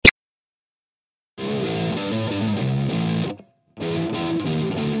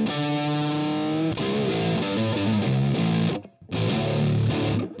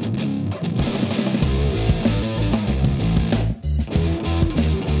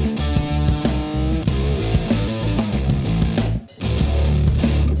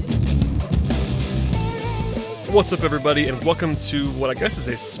What's up, everybody, and welcome to what I guess is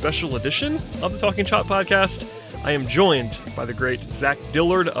a special edition of the Talking Chop podcast. I am joined by the great Zach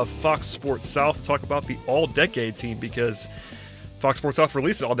Dillard of Fox Sports South to talk about the All-Decade team, because Fox Sports South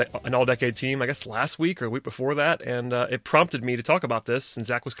released an All-Decade team, I guess, last week or the week before that, and it prompted me to talk about this, and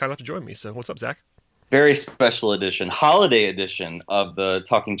Zach was kind enough to join me. So what's up, Zach? Very special edition, holiday edition of the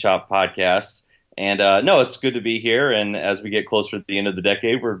Talking Chop podcast. And no, it's good to be here, and as we get closer to the end of the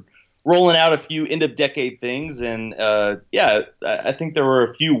decade, we're rolling out a few end-of-decade things, and I think there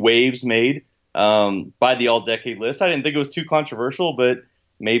were a few waves made by the all-decade list. I didn't think it was too controversial, but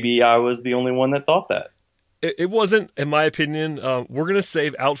maybe I was the only one that thought that. It wasn't, in my opinion. We're going to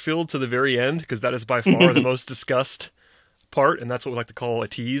save outfield to the very end, because that is by far the most discussed part, and that's what we like to call a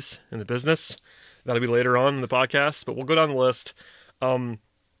tease in the business. That'll be later on in the podcast, but we'll go down the list. And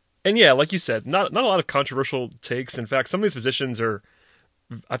yeah, like you said, not a lot of controversial takes. In fact, some of these positions are,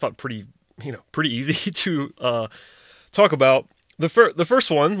 I thought, pretty easy to talk about. The first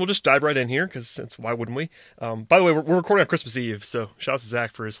one, we'll just dive right in here, because why wouldn't we? By the way, we're recording on Christmas Eve, so shout out to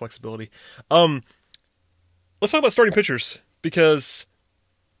Zach for his flexibility. Let's talk about starting pitchers, because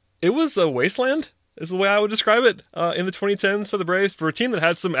it was a wasteland, is the way I would describe it, in the 2010s for the Braves. For a team that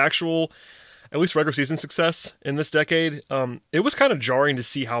had some actual, at least regular season success in this decade, it was kind of jarring to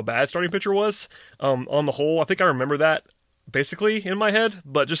see how bad starting pitcher was. On the whole, I think I remember that basically in my head,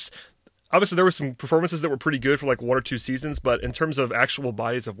 but just obviously there were some performances that were pretty good for like one or two seasons, but in terms of actual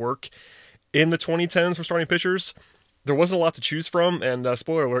bodies of work in the 2010s for starting pitchers, there wasn't a lot to choose from. And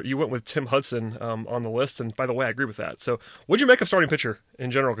spoiler alert, you went with Tim Hudson on the list, and by the way, I agree with that. So what'd you make of starting pitcher in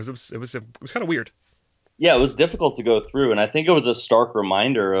general? Because it was kind of weird. Yeah, it was difficult to go through, and I think it was a stark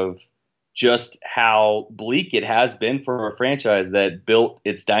reminder of just how bleak it has been for a franchise that built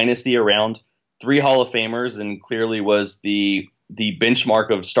its dynasty around three Hall of Famers and clearly was the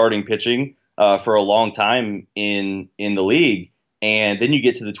benchmark of starting pitching for a long time in the league. And then you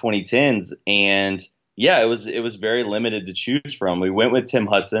get to the 2010s, and yeah, it was very limited to choose from. We went with Tim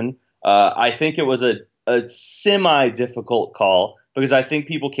Hudson. I think it was a semi-difficult call, because I think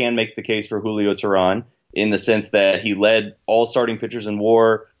people can make the case for Julio Teheran in the sense that he led all starting pitchers in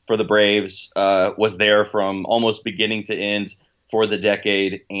WAR for the Braves, was there from almost beginning to end for the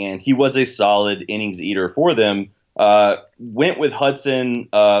decade, and he was a solid innings eater for them. Went with Hudson,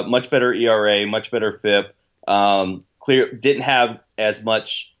 much better ERA, much better FIP. Didn't have as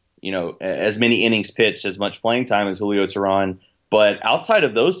much, as many innings pitched, as much playing time as Julio Teheran. But outside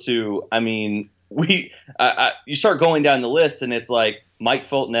of those two, I mean, you start going down the list, and it's like Mike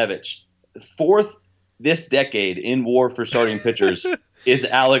Foltynewicz, fourth this decade in WAR for starting pitchers is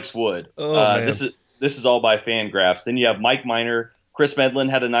Alex Wood. This is all by Fangraphs. Then you have Mike Minor, Chris Medlin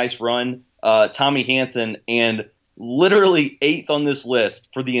had a nice run, Tommy Hanson, and literally eighth on this list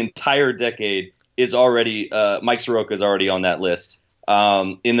for the entire decade is already Mike Soroka is already on that list.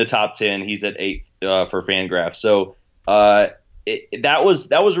 In the top 10, he's at eighth for Fangraphs. So that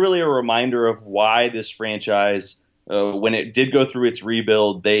was really a reminder of why this franchise, when it did go through its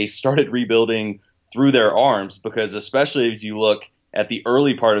rebuild, they started rebuilding through their arms, because especially if you look at the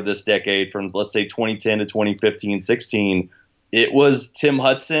early part of this decade, from let's say 2010 to 2015-16, it was Tim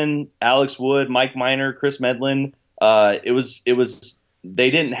Hudson, Alex Wood, Mike Minor, Chris Medlin. It was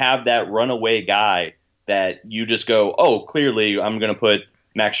they didn't have that runaway guy that you just go, oh, clearly I'm going to put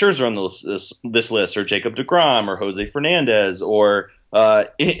Max Scherzer on this list, or Jacob deGrom, or Jose Fernandez, or they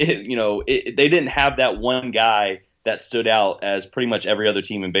didn't have that one guy that stood out as pretty much every other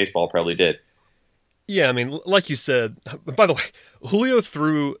team in baseball probably did. Yeah, I mean, like you said, by the way, Julio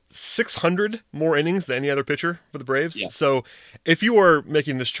threw 600 more innings than any other pitcher for the Braves. Yeah. So if you were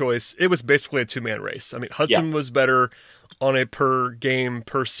making this choice, it was basically a two-man race. I mean, Hudson was better on a per-game,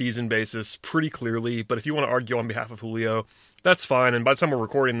 per-season basis pretty clearly. But if you want to argue on behalf of Julio, that's fine. And by the time we're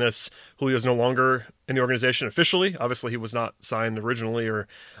recording this, Julio's no longer in the organization officially. Obviously, he was not signed originally, or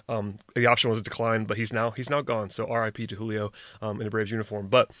the option was declined, but he's now gone. So RIP to Julio in a Braves uniform.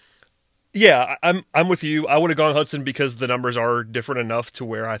 But yeah, I'm with you. I would have gone Hudson because the numbers are different enough to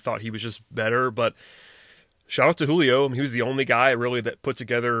where I thought he was just better. But shout out to Julio. I mean, he was the only guy really that put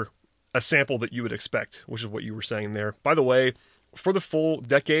together a sample that you would expect, which is what you were saying there. By the way, for the full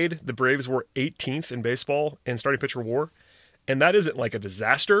decade, the Braves were 18th in baseball in starting pitcher WAR. And that isn't like a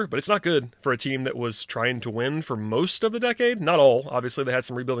disaster, but it's not good for a team that was trying to win for most of the decade. Not all. Obviously, they had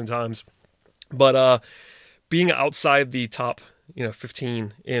some rebuilding times. But being outside the top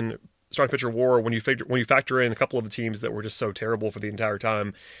 15 in starting pitcher WAR, when you factor in a couple of the teams that were just so terrible for the entire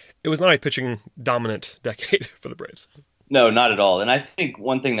time, it was not a pitching dominant decade for the Braves. No, not at all. And I think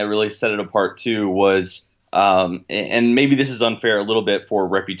one thing that really set it apart, too, was, and maybe this is unfair a little bit for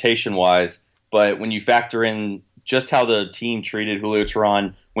reputation-wise, but the Braves, But when you factor in just how the team treated Julio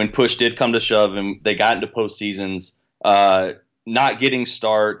Teheran when push did come to shove and they got into postseasons, not getting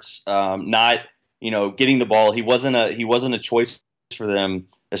starts, not getting the ball, he wasn't a choice for them,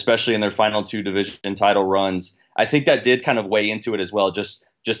 especially in their final two division title runs. I think that did kind of weigh into it as well. Just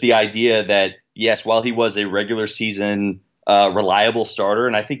the idea that, yes, while he was a regular season reliable starter,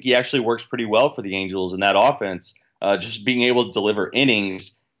 and I think he actually works pretty well for the Angels in that offense, just being able to deliver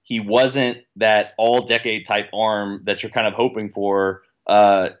innings, he wasn't that all-decade type arm that you're kind of hoping for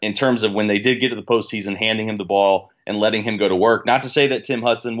in terms of when they did get to the postseason, handing him the ball and letting him go to work. Not to say that Tim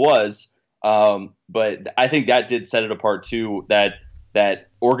Hudson was, but I think that did set it apart too, that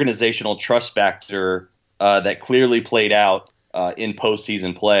organizational trust factor that clearly played out in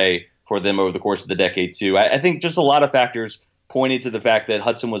postseason play for them over the course of the decade too. I think just a lot of factors pointed to the fact that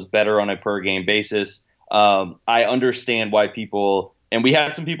Hudson was better on a per game basis. I understand why people, and we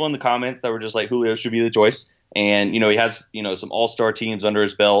had some people in the comments that were just like, Julio should be the choice. And, he has, some all-star teams under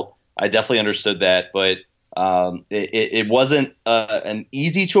his belt. I definitely understood that, but it wasn't an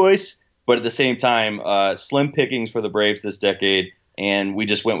easy choice. But at the same time, slim pickings for the Braves this decade. And we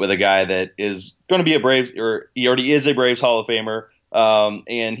just went with a guy that is going to be a Braves, or he already is a Braves Hall of Famer.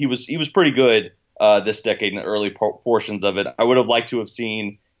 And he was pretty good this decade in the early portions of it. I would have liked to have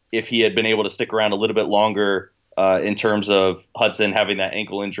seen if he had been able to stick around a little bit longer in terms of Hudson having that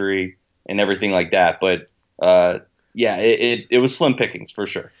ankle injury and everything like that. But it was slim pickings for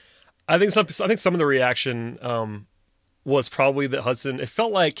sure. I think some of the reaction was probably that Hudson. It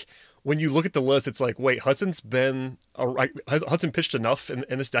felt like when you look at the list, it's like, wait, Hudson pitched enough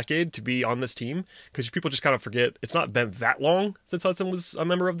in this decade to be on this team? Because people just kind of forget it's not been that long since Hudson was a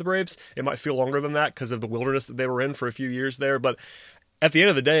member of the Braves. It might feel longer than that because of the wilderness that they were in for a few years there. But at the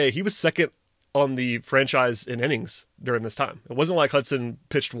end of the day, he was second on the franchise in innings during this time. It wasn't like Hudson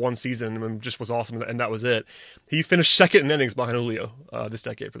pitched one season and just was awesome and that was it. He finished second in innings behind Julio this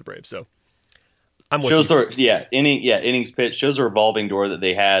decade for the Braves. So I'm with you. Innings pitched shows a revolving door that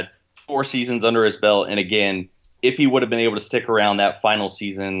they had 4 seasons under his belt. And again, if he would have been able to stick around that final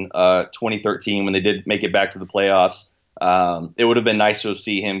season, 2013, when they did make it back to the playoffs, it would have been nice to have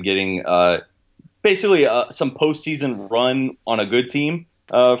seen him getting basically some postseason run on a good team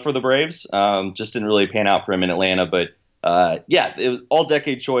for the Braves. Just didn't really pan out for him in Atlanta. But it was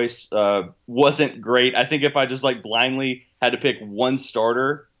all-decade choice wasn't great. I think if I just blindly had to pick one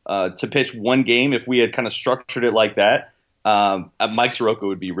starter to pitch one game, if we had kind of structured it like that, Mike Soroka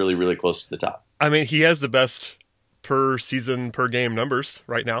would be really, really close to the top. I mean, he has the best per season, per game numbers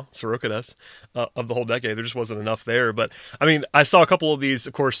right now. Soroka does of the whole decade. There just wasn't enough there. But I mean, I saw a couple of these.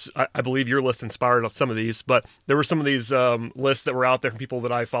 Of course, I believe your list inspired some of these, but there were some of these lists that were out there from people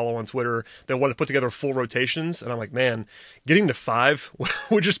that I follow on Twitter that wanted to put together full rotations. And I'm like, man, getting to 5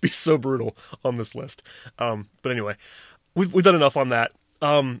 would just be so brutal on this list. But anyway, we've done enough on that.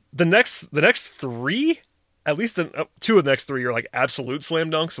 The next 3, at least 2 of the next 3 are like absolute slam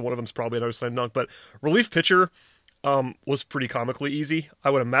dunks, and one of them's probably another slam dunk. But relief pitcher was pretty comically easy.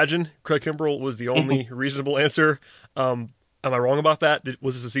 I would imagine Craig Kimbrell was the only reasonable answer. Am I wrong about that?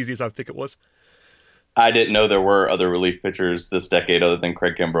 Was this as easy as I think it was? I didn't know there were other relief pitchers this decade other than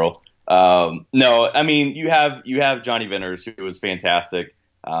Craig Kimbrell. No, I mean, you have Johnny Venters, who was fantastic.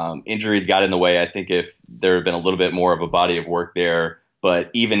 Injuries got in the way. I think if there had been a little bit more of a body of work there,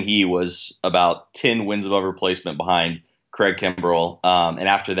 but even he was about 10 wins above replacement behind Craig Kimbrell. And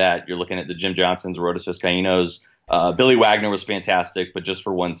after that, you're looking at the Jim Johnsons, Aroldis Vizcaínos. Billy Wagner was fantastic, but just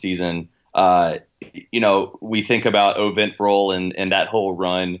for one season. We think about Ventbrol and that whole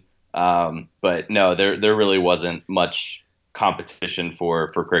run. But no, there really wasn't much competition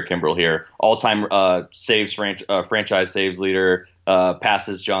for Craig Kimbrell here. All-time saves franchise saves leader,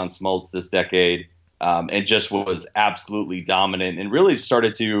 passes John Smoltz this decade. And just was absolutely dominant and really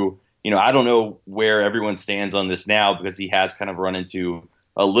started to, I don't know where everyone stands on this now because he has kind of run into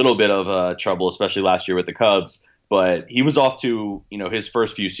a little bit of trouble, especially last year with the Cubs. But he was off to, his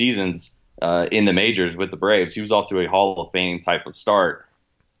first few seasons in the majors with the Braves. He was off to a Hall of Fame type of start.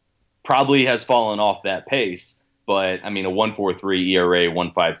 Probably has fallen off that pace, but I mean, a 1.43 ERA,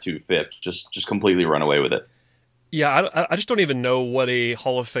 1.52 FIP, just completely run away with it. Yeah, I just don't even know what a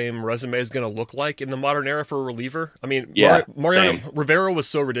Hall of Fame resume is going to look like in the modern era for a reliever. I mean, Mariano Rivera was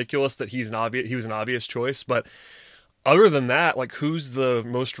so ridiculous that he was an obvious choice. But other than that, who's the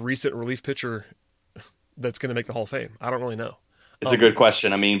most recent relief pitcher that's going to make the Hall of Fame? I don't really know. It's a good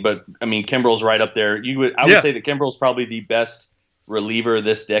question. Kimbrell's right up there. I would say that Kimbrell's probably the best reliever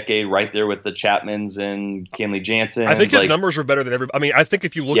this decade, right there with the Chapmans and Kenley Jansen. I think his numbers were better than everybody. I mean, I think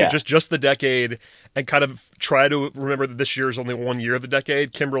if you look Yeah. at just the decade and kind of try to remember that this year is only 1 year of the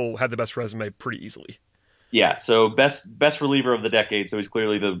decade, Kimbrel had the best resume pretty easily. Yeah, so best reliever of the decade, so he's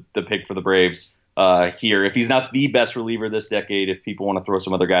clearly the pick for the Braves here. If he's not the best reliever this decade, if people want to throw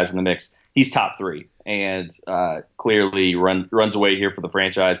some other guys in the mix, he's top 3 and clearly runs away here for the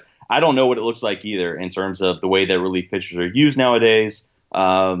franchise. I don't know what it looks like either in terms of the way that relief pitchers are used nowadays,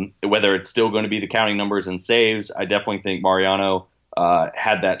 whether it's still going to be the counting numbers and saves. I definitely think Mariano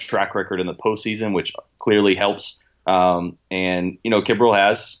had that track record in the postseason, which clearly helps. And, Kimbrel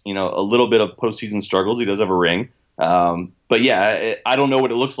has, a little bit of postseason struggles. He does have a ring. But yeah, I don't know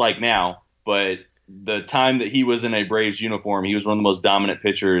what it looks like now, but the time that he was in a Braves uniform, he was one of the most dominant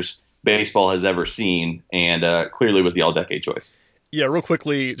pitchers baseball has ever seen, and clearly was the all-decade choice. Yeah, real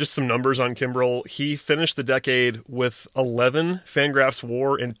quickly, just some numbers on Kimbrel. He finished the decade with 11 Fangraphs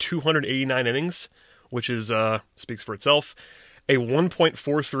WAR in 289 innings, which is speaks for itself. A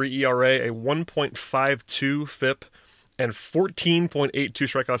 1.43 ERA, a 1.52 FIP, and 14.82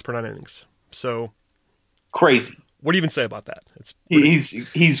 strikeouts per 9 innings. So crazy. What do you even say about that?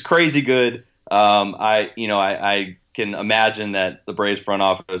 He's crazy good. I can imagine that the Braves front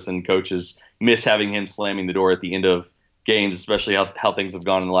office and coaches miss having him slamming the door at the end of games, especially how things have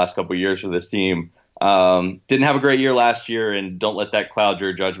gone in the last couple of years for this team. Didn't have a great year last year, and don't let that cloud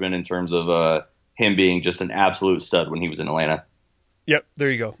your judgment in terms of him being just an absolute stud when he was in Atlanta. Yep,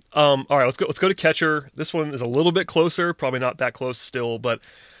 there you go. All right, let's go to catcher. This one is a little bit closer, probably not that close still, but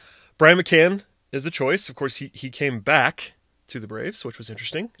Brian McCann is the choice. Of course, he came back to the Braves, which was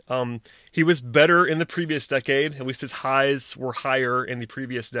interesting. He was better in the previous decade. At least his highs were higher in the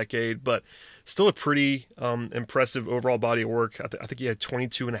previous decade, but still a pretty impressive overall body of work. I think he had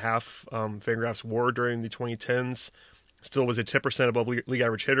 22.5 Fangraphs WAR during the 2010s. Still was a 10% above league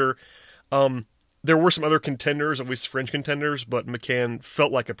average hitter. There were some other contenders, at least fringe contenders, but McCann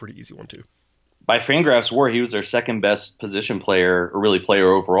felt like a pretty easy one too. By Fangraphs WAR, he was their second best position player, or really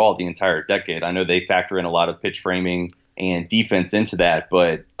player overall, the entire decade. I know they factor in a lot of pitch framing and defense into that,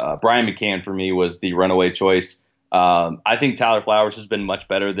 but Brian McCann for me was the runaway choice. I think Tyler Flowers has been much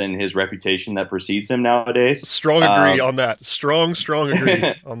better than his reputation that precedes him nowadays. Strong agree on that. Strong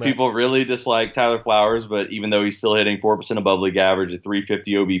agree on that. People really dislike Tyler Flowers, but even though he's still hitting 4% above league average at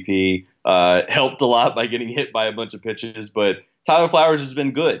 350 OBP, helped a lot by getting hit by a bunch of pitches. But Tyler Flowers has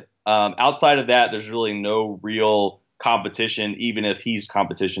been good. Outside of that, there's really no real competition, even if he's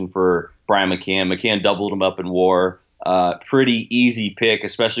competition for Brian McCann. McCann doubled him up in WAR. Pretty easy pick,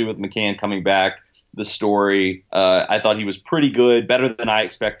 especially with McCann coming back. The story, I thought he was pretty good, better than I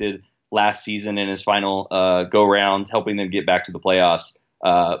expected last season in his final go-round, helping them get back to the playoffs.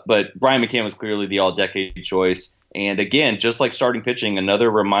 But Brian McCann was clearly the all-decade choice. And again, just like starting pitching,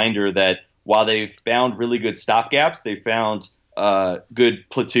 another reminder that while they've found really good stopgaps, they've found good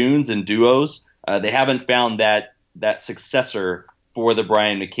platoons and duos, they haven't found that successor for the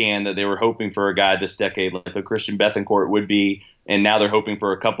Brian McCann that they were hoping for a guy this decade, like a Christian Bethancourt would be. And now they're hoping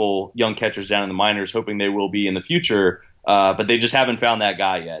for a couple young catchers down in the minors, hoping they will be in the future. But they just haven't found that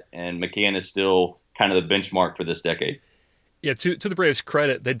guy yet. And McCann is still kind of the benchmark for this decade. Yeah, to the Braves'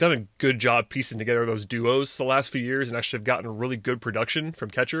 credit, they've done a good job piecing together those duos the last few years and actually have gotten really good production from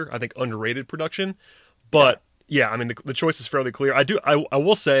catcher. I think underrated production. But, yeah, I mean, the choice is fairly clear. I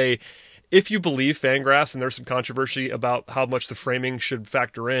will say, if you believe Fangraphs, and there's some controversy about how much the framing should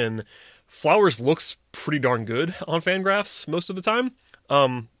factor in, Flowers looks pretty darn good on Fangraphs most of the time.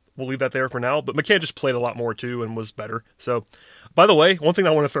 We'll leave that there for now. But McCann just played a lot more, too, and was better. So, by the way, one thing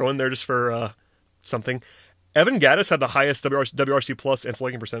I want to throw in there just for something. Evan Gattis had the highest WRC plus and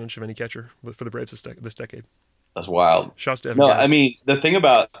slugging percentage of any catcher for the Braves this decade. That's wild. Shouts to Evan Gattis. I mean, the thing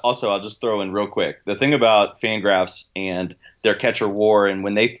about, also, I'll just throw in real quick, the thing about Fangraphs and their catcher WAR, and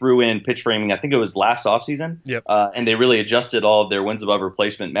when they threw in pitch framing, I think it was last offseason, yep. And they really adjusted all of their wins above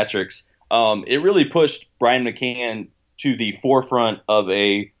replacement metrics, it really pushed Brian McCann to the forefront of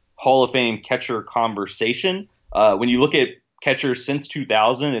a Hall of Fame catcher conversation. When you look at catchers since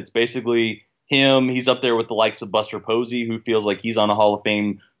 2000, it's basically him. He's up there with the likes of Buster Posey, who feels like he's on a Hall of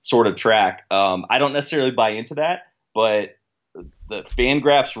Fame sort of track. I don't necessarily buy into that, but the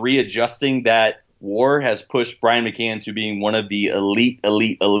Fangraphs readjusting that WAR has pushed Brian McCann to being one of the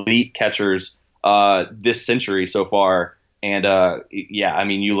elite catchers this century so far. And yeah, I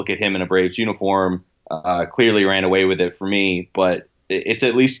mean, you look at him in a Braves uniform, clearly ran away with it for me, but it's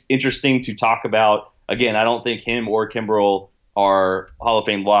at least interesting to talk about. Again, I don't think him or Kimbrel are Hall of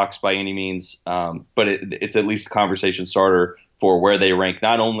Fame locks by any means, but it's at least a conversation starter for where they rank,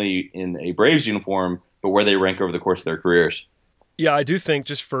 not only in a Braves uniform, but where they rank over the course of their careers. Yeah, I do think,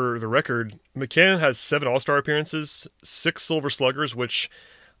 just for the record, McCann has 7 All-Star appearances, 6 Silver Sluggers, which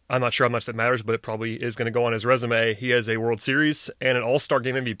I'm not sure how much that matters, but it probably is going to go on his resume. He has a World Series and an All-Star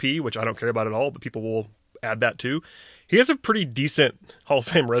Game MVP, which I don't care about at all, but people will add that too. He has a pretty decent Hall of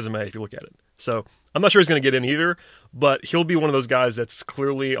Fame resume if you look at it. So I'm not sure he's going to get in either, but he'll be one of those guys that's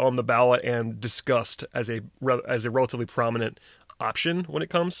clearly on the ballot and discussed as a relatively prominent option when it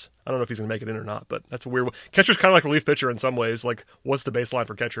comes. I don't know if he's going to make it in or not, but that's a weird one. Catcher's kind of like relief pitcher in some ways. Like, what's the baseline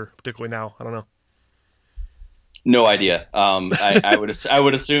for catcher, particularly now? I don't know. No idea. I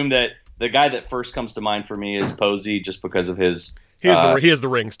would assume that the guy that first comes to mind for me is Posey, just because of his. He has the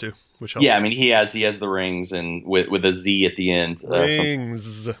rings too, which helps. Yeah, I mean he has the rings and with a Z at the end.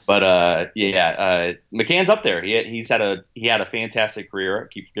 Rings. McCann's up there. He had a fantastic career. I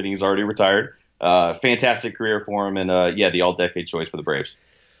keep forgetting he's already retired. Fantastic career for him, and the all-decade choice for the Braves.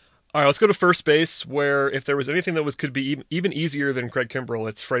 All right, let's go to first base, where if there was anything that could be even easier than Craig Kimbrell,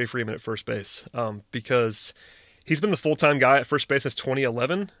 it's Freddie Freeman at first base, because he's been the full-time guy at first base since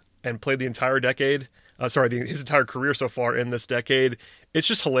 2011 and played the entire decade. His entire career so far in this decade. It's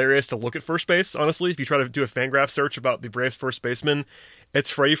just hilarious to look at first base, honestly. If you try to do a Fangraph search about the Braves first baseman,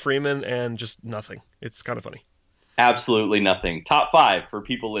 it's Freddie Freeman and just nothing. It's kind of funny. Absolutely nothing. Top 5 for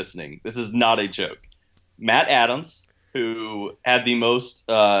people listening. This is not a joke. Matt Adams, who had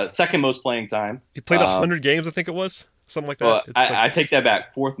the second most playing time. He played 100 games, I think it was. Something like that. I take that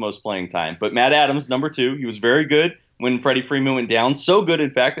back. 4th most playing time. But Matt Adams, number 2, he was very good when Freddie Freeman went down. So good,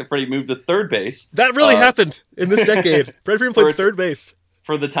 in fact, that Freddie moved to third base. That really happened in this decade. Freddie Freeman played third base.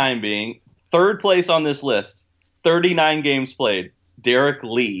 For the time being. 3rd place on this list, 39 games played, Derek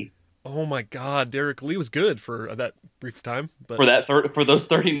Lee. Oh my God, Derek Lee was good for that brief time. But for those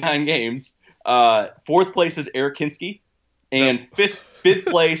 39 games. 4th place is Eric Kinski. And fifth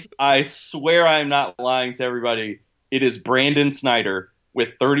place, I swear I'm not lying to everybody, it is Brandon Snyder with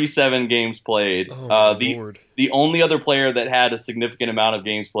 37 games played. Oh, Lord. The only other player that had a significant amount of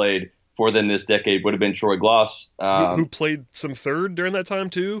games played for them this decade would have been Troy Gloss. Who played some third during that time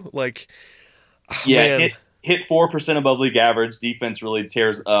too? Hit 4% above league average. Defense really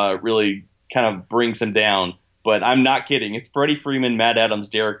really kind of brings him down. But I'm not kidding. It's Freddie Freeman, Matt Adams,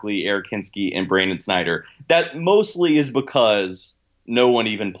 Derek Lee, Eric Kinski, and Brandon Snyder. That mostly is because no one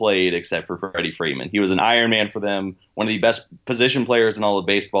even played except for Freddie Freeman. He was an Iron Man for them, one of the best position players in all of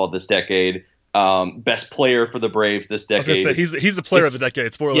baseball this decade, best player for the Braves this decade. I was going to say, he's the player of the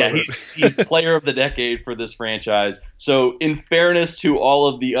decade. Spoiler alert. He's player of the decade for this franchise. So in fairness to all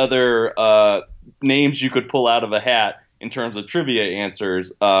of the other names you could pull out of a hat in terms of trivia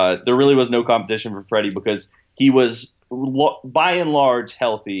answers, there really was no competition for Freddie because he was, by and large,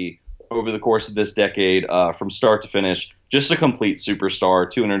 healthy over the course of this decade, from start to finish. Just a complete superstar,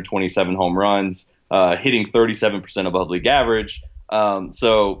 227 home runs, hitting 37% above league average.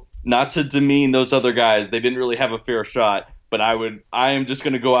 So not to demean those other guys, they didn't really have a fair shot, but I am just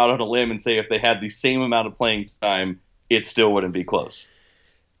going to go out on a limb and say if they had the same amount of playing time, it still wouldn't be close.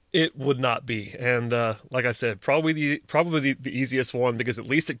 It would not be, and like I said, probably the easiest one, because at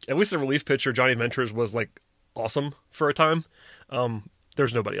least the relief pitcher Johnny Ventures was awesome for a time.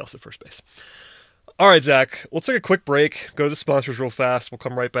 There's nobody else at first base. All right, Zach, let's take a quick break, go to the sponsors real fast. We'll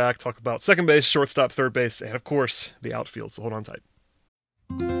come right back, talk about second base, shortstop, third base, and of course, the outfield. So hold on tight.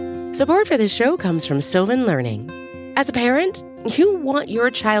 Support for this show comes from Sylvan Learning. As a parent, you want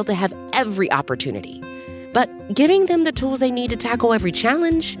your child to have every opportunity, but giving them the tools they need to tackle every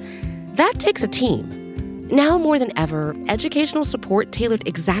challenge, that takes a team. Now more than ever, educational support tailored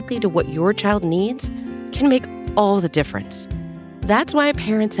exactly to what your child needs can make all the difference. That's why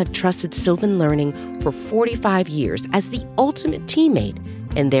parents have trusted Sylvan Learning for 45 years as the ultimate teammate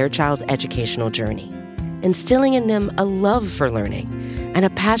in their child's educational journey, instilling in them a love for learning and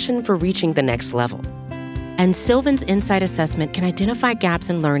a passion for reaching the next level. And Sylvan's Insight Assessment can identify gaps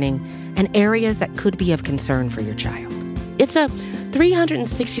in learning and areas that could be of concern for your child. It's a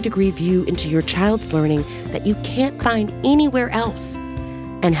 360-degree view into your child's learning that you can't find anywhere else,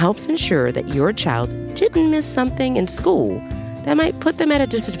 and helps ensure that your child didn't miss something in school that might put them at a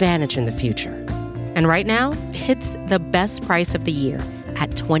disadvantage in the future. And right now, it's the best price of the year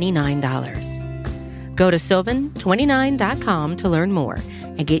at $29. Go to sylvan29.com to learn more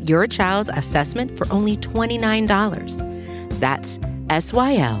and get your child's assessment for only $29. That's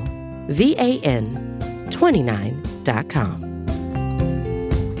SYLVAN29.com.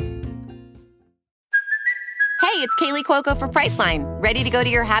 Hey, it's Kaylee Kaylee Cuoco for Priceline. Ready to go to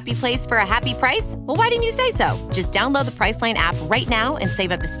your happy place for a happy price? Well, why didn't you say so? Just download the Priceline app right now and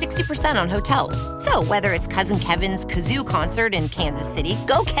save up to 60% on hotels. So whether it's Cousin Kevin's Kazoo Concert in Kansas City,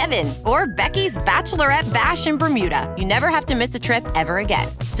 go Kevin, or Becky's Bachelorette Bash in Bermuda, you never have to miss a trip ever again.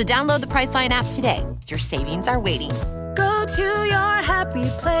 So download the Priceline app today. Your savings are waiting. Go to your happy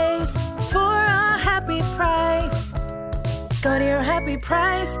place for a happy price. Go to your happy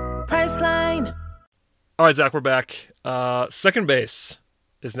price, Priceline. All right, Zach, we're back. Second base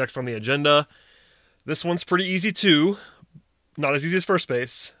is next on the agenda. This one's pretty easy too. Not as easy as first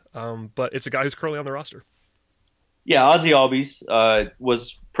base, but it's a guy who's currently on the roster. Yeah, Ozzy Albies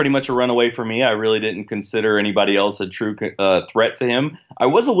was pretty much a runaway for me. I really didn't consider anybody else a true threat to him. I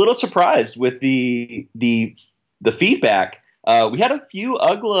was a little surprised with the feedback. We had a few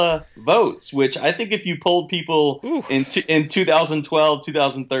UGLA votes, which I think if you polled people in 2012,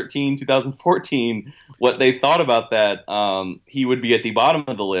 2013, 2014, what they thought about that, he would be at the bottom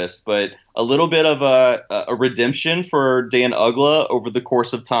of the list. But a little bit of a redemption for Dan Uggla over the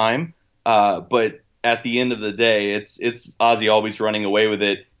course of time. But at the end of the day, it's Ozzy Albies running away with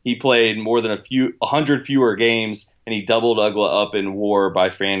it. He played more than 100 fewer games, and he doubled Uggla up in WAR by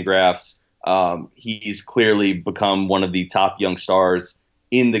Fangraphs. He's clearly become one of the top young stars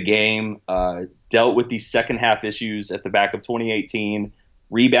in the game, dealt with these second half issues at the back of 2018,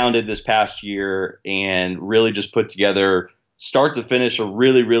 rebounded this past year, and really just put together start to finish a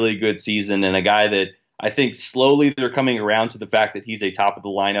really, really good season. And a guy that I think slowly they're coming around to the fact that he's a top of the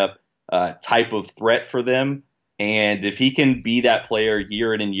lineup type of threat for them. And if he can be that player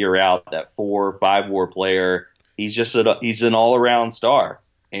year in and year out, that 4 or 5 WAR player, he's an all around star.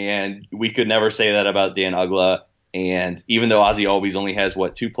 And we could never say that about Dan Uggla. And even though Ozzy Albies only has,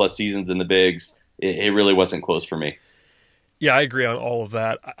 2+ seasons in the bigs, it really wasn't close for me. Yeah, I agree on all of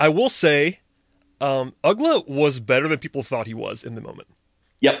that. I will say Uggla was better than people thought he was in the moment.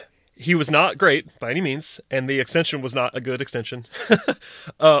 Yep. He was not great by any means, and the extension was not a good extension.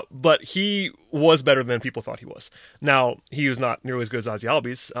 But he was better than people thought he was. Now, he was not nearly as good as Ozzy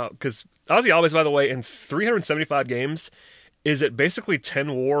Albies, because Ozzy Albies, by the way, in 375 games, is at basically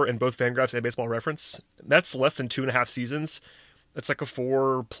 10 WAR in both Fangraphs and Baseball Reference. That's less than 2.5 seasons. That's like a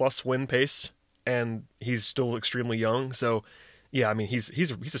 4+ win pace, and he's still extremely young. So, yeah, I mean, he's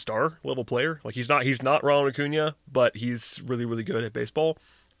a star level player. Like he's not Ronald Acuna, but he's really, really good at baseball,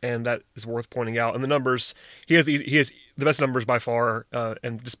 and that is worth pointing out. And the numbers, he has the best numbers by far.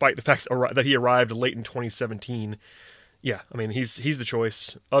 And despite the fact that he arrived late in 2017, yeah, I mean, he's the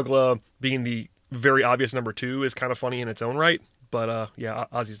choice. Uggla being the very obvious number 2 is kind of funny in its own right, but yeah,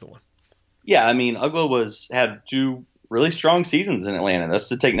 Ozzy's the one. Yeah, I mean, Uggla had 2 really strong seasons in Atlanta. That's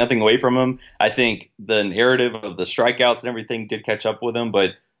to take nothing away from him. I think the narrative of the strikeouts and everything did catch up with him,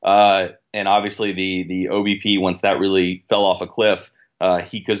 but and obviously the OBP, once that really fell off a cliff,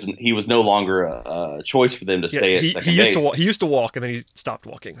 he was no longer a choice for them to stay at second base. He used to walk, and then he stopped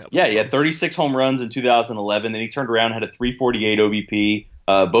walking. He had 36 home runs in 2011. Then he turned around, had a 348 OBP.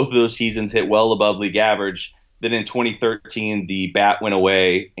 Both of those seasons hit well above league average. Then in 2013, the bat went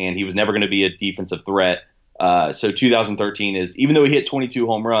away, and he was never going to be a defensive threat. So 2013 is, even though he hit 22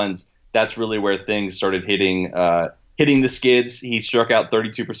 home runs, that's really where things started hitting the skids. He struck out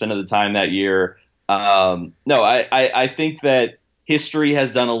 32% of the time that year. I think that history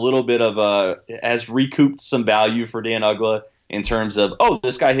has done a little bit has recouped some value for Dan Uggla in terms of,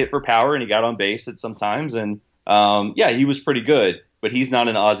 this guy hit for power and he got on base at some times. And he was pretty good. But he's not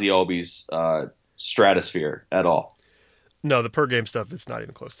an Ozzy Albies stratosphere at all. No, the per game stuff, it's not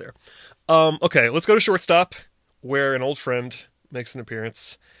even close there. Okay, let's go to shortstop, where an old friend makes an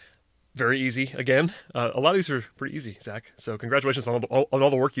appearance. Very easy again. A lot of these are pretty easy, Zach. So congratulations on all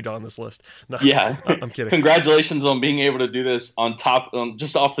the work you've done on this list. No, yeah, I'm kidding. Congratulations on being able to do this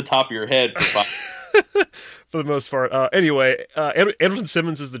just off the top of your head. For the most part. Anyway, Andrelton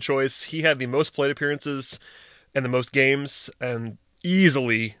Simmons is the choice. He had the most plate appearances and the most games, and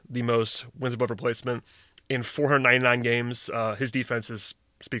easily the most wins above replacement in 499 games. His defense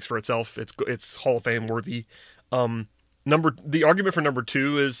speaks for itself. It's Hall of Fame worthy. The argument for number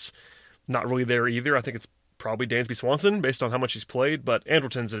 2 is not really there either. I think it's probably Dansby Swanson based on how much he's played, but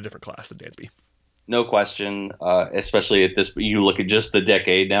Andrelton's in a different class than Dansby. No question, especially at this. You look at just the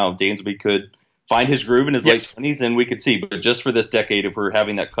decade now. Dansby could find his groove in his late 20s, and we could see. But just for this decade, if we're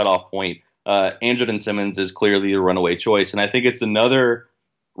having that cutoff point, Andrelton Simmons is clearly the runaway choice. And I think it's another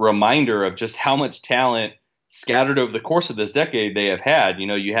reminder of just how much talent scattered over the course of this decade they have had.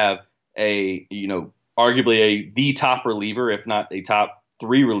 You have arguably the top reliever, if not a top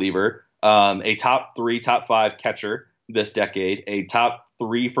 3 reliever, a top 3, top 5 catcher this decade, a top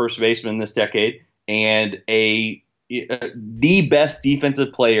 3 first baseman this decade, and a the best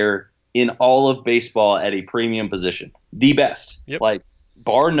defensive player in all of baseball at a premium position. The best. Yep. Like,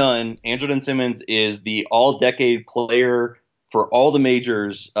 bar none, Andrelton Simmons is the all-decade player for all the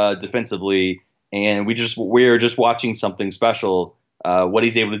majors defensively, and we're just watching something special. What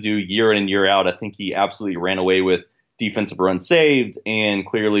he's able to do year in and year out, I think he absolutely ran away with defensive runs saved, and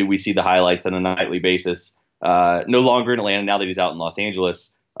clearly we see the highlights on a nightly basis. No longer in Atlanta now that he's out in Los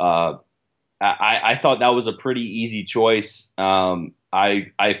Angeles. I thought that was a pretty easy choice.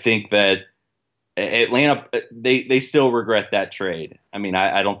 I think that Atlanta, they still regret that trade. I mean,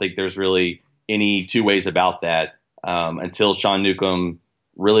 I don't think there's really any two ways about that until Sean Newcomb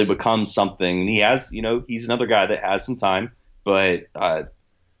really becomes something. And he has, he's another guy that has some time, but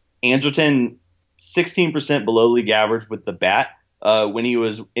Andrelton, 16% below league average with the bat when he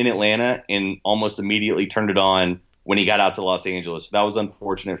was in Atlanta, and almost immediately turned it on when he got out to Los Angeles. That was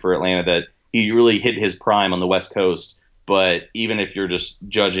unfortunate for Atlanta that he really hit his prime on the West Coast. But even if you're just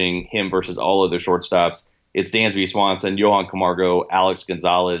judging him versus all other shortstops, it's Dansby Swanson, Johan Camargo, Alex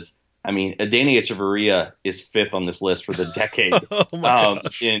Gonzalez. I mean, Adeiny Echeverria is fifth on this list for the decade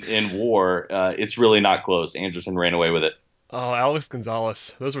in WAR. It's really not close. Anderson ran away with it. Oh, Alex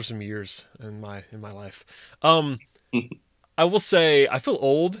Gonzalez. Those were some years in my life. I will say I feel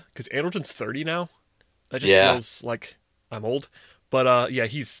old because Andrelton's 30 now. That just feels like I'm old. But yeah,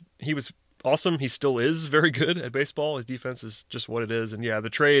 he was awesome. He still is very good at baseball. His defense is just what it is. And yeah, the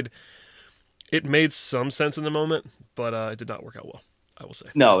trade, it made some sense in the moment, but it did not work out well, I will say.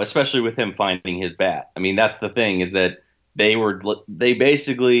 No, especially with him finding his bat. I mean, that's the thing, is that they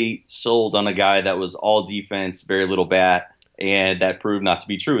basically sold on a guy that was all defense, very little bat, and that proved not to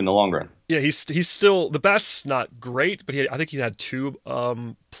be true in the long run. Yeah, he's still, the bat's not great, but I think he had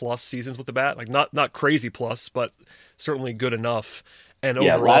 2 plus seasons with the bat. Like not crazy plus, but certainly good enough. And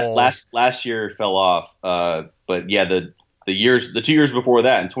overall, last year fell off. But yeah, the 2 years before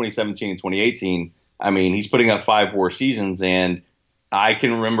that, in 2017 and 2018, I mean, he's putting up 5 WAR seasons, and I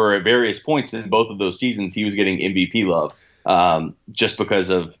can remember at various points in both of those seasons he was getting MVP love, just because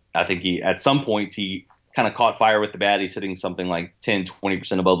of, I think at some points he kind of caught fire with the bat. He's hitting something like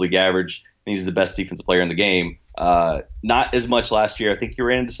 10-20% above league average, and he's the best defensive player in the game. Not as much last year. I think he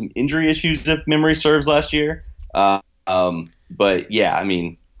ran into some injury issues, if memory serves, last year. But yeah, I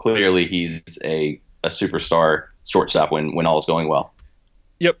mean, clearly he's a superstar shortstop when all is going well.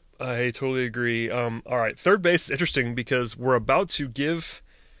 Yep, I totally agree. All right, third base is interesting because we're about to give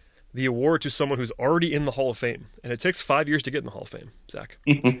the award to someone who's already in the Hall of Fame, and it takes 5 years to get in the Hall of Fame, Zach.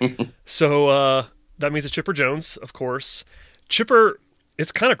 So that means it's Chipper Jones, of course. Chipper,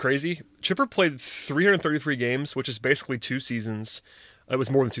 it's kind of crazy. Chipper played 333 games, which is basically 2 seasons. It was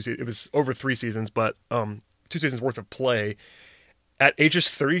more than 2 seasons. It was over 3 seasons, but 2 seasons worth of play at ages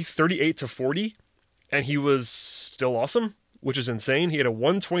 38 to 40, and he was still awesome, which is insane. He had a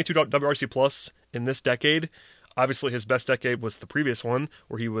 122 WRC plus in this decade. Obviously, his best decade was the previous one,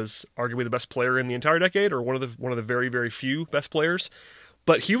 where he was arguably the best player in the entire decade, or one of the very, very few best players.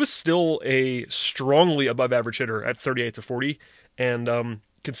 But he was still a strongly above average hitter at 38 to 40, and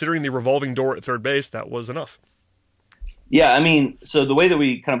considering the revolving door at third base, that was enough. Yeah, I mean, so the way that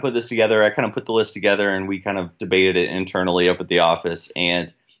we kind of put this together, I kind of put the list together and we kind of debated it internally up at the office.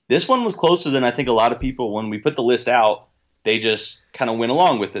 And this one was closer than I think a lot of people, when we put the list out, they just kind of went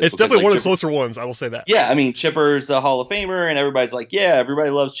along with it. It's definitely one of the closer ones, I will say that. Yeah, I mean, Chipper's a Hall of Famer, and everybody's like, yeah, everybody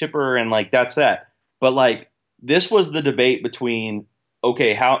loves Chipper, and like, that's that. But like, this was the debate between,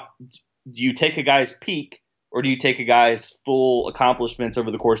 okay, how do you take a guy's peak, or do you take a guy's full accomplishments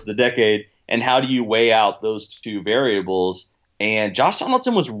over the course of the decade? And how do you weigh out those 2 variables? And Josh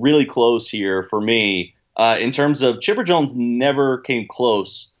Donaldson was really close here for me in terms of Chipper Jones never came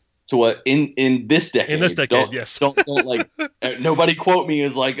close to what in this decade. In this decade, yes. don't like nobody quote me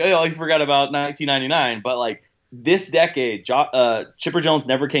as like, oh, you forgot about 1999. But like this decade, Chipper Jones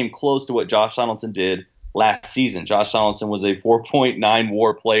never came close to what Josh Donaldson did last season. Josh Donaldson was a 4.9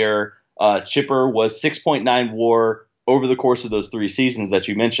 WAR player. Chipper was 6.9 WAR over the course of those 3 seasons that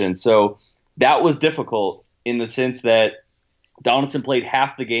you mentioned. So that was difficult in the sense that Donaldson played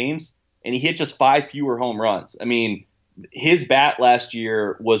half the games and he hit just 5 fewer home runs. I mean, his bat last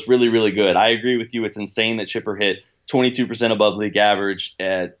year was really, really good. I agree with you. It's insane that Chipper hit 22% above league average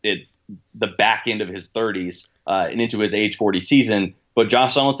at the back end of his 30s and into his age 40 season. But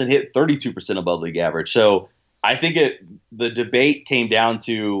Josh Donaldson hit 32% above league average. So I think the debate came down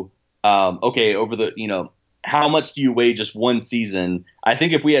to, okay, over the, how much do you weigh just one season? I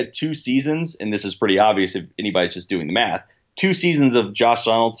think if we had 2 seasons, and this is pretty obvious if anybody's just doing the math, 2 seasons of Josh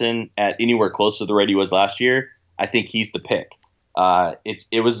Donaldson at anywhere close to the rate he was last year, I think he's the pick.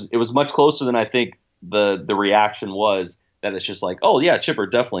 It was much closer than I think the reaction was that it's just like, oh yeah, Chipper,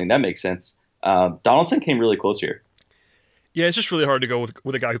 definitely, that makes sense. Donaldson came really close here. Yeah, it's just really hard to go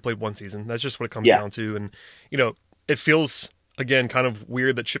with a guy who played one season. That's just what it comes down to. And, it feels, again, kind of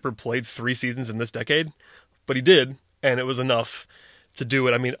weird that Chipper played 3 seasons in this decade, but he did, and it was enough to do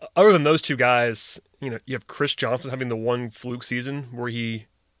it. I mean, other than those two guys, you have Chris Johnson having the one fluke season where he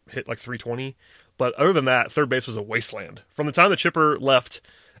hit like 320. But other than that, third base was a wasteland. From the time that Chipper left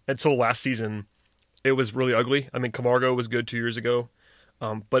until last season, it was really ugly. I mean, Camargo was good 2 years ago,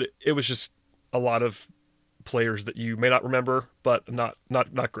 but it was just a lot of players that you may not remember, but not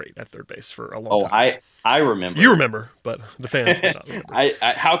great at third base for a long time. I remember. You remember, but the fans may not remember.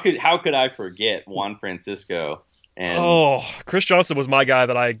 How could I forget Juan Francisco? And Chris Johnson was my guy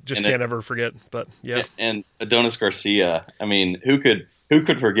that I just can't ever forget. But yeah, and Adonis Garcia. I mean, who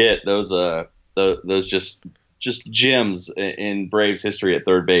could forget those just gems in Braves history at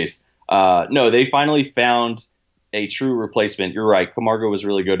third base? No, they finally found a true replacement. You're right. Camargo was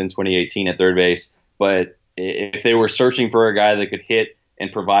really good in 2018 at third base, but if they were searching for a guy that could hit and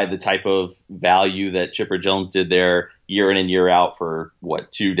provide the type of value that Chipper Jones did there year in and year out for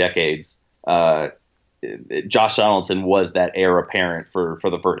 2 decades, Josh Donaldson was that heir apparent for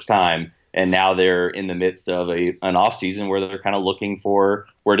the first time. And now they're in the midst of an off season where they're kind of looking for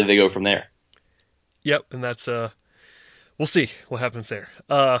where do they go from there. Yep. And that's, we'll see what happens there.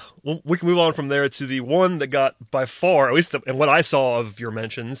 We can move on from there to the one that got by far, at least and what I saw of your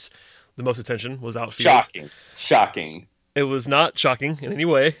mentions, the most attention was outfield. Shocking. It was not shocking in any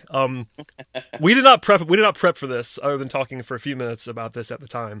way. We did not prep for this other than talking for a few minutes about this at the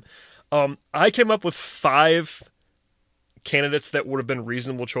time. I came up with 5 candidates that would have been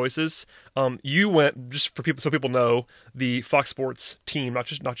reasonable choices. You went, just for people so people know, the Fox Sports team, not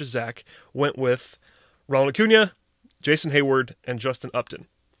just Zach, went with Ronald Acuna, Jason Hayward, and Justin Upton.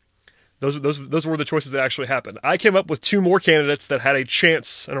 Those were the choices that actually happened. I came up with 2 more candidates that had a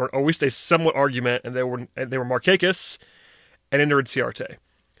chance, or at least a somewhat argument, and they were Markakis and Ender Inciarte.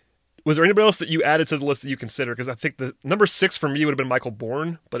 Was there anybody else that you added to the list that you consider? Because I think the number 6 for me would have been Michael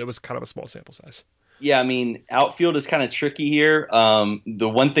Bourne, but it was kind of a small sample size. Yeah, I mean, outfield is kind of tricky here. The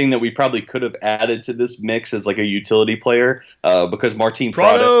one thing that we probably could have added to this mix is like a utility player, because Martin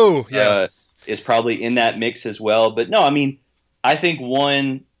Prado is probably in that mix as well. But no, I mean, I think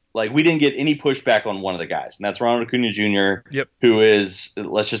we didn't get any pushback on one of the guys, and that's Ronald Acuna Jr., who is,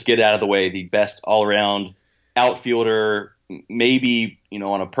 let's just get it out of the way, the best all-around outfielder, maybe,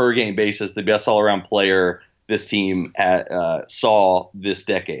 on a per-game basis, the best all-around player this team saw this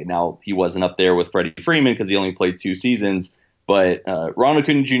decade. Now, he wasn't up there with Freddie Freeman because he only played 2 seasons, but Ronald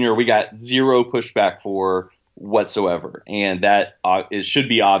Acuna Jr., we got 0 pushback for whatsoever, and that should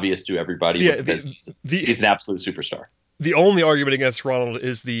be obvious to everybody because he's an absolute superstar. The only argument against Ronald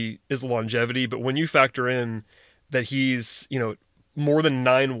is the longevity, but when you factor in that he's, more than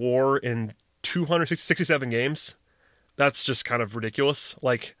 9 WAR in 267 games, that's just kind of ridiculous.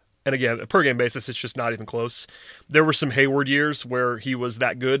 And again, a per game basis, it's just not even close. There were some Hayward years where he was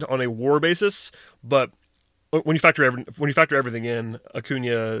that good on a WAR basis, but when you factor everything in,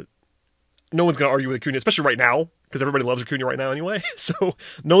 Acuna, no one's going to argue with Acuna, especially right now, because everybody loves Acuna right now anyway. So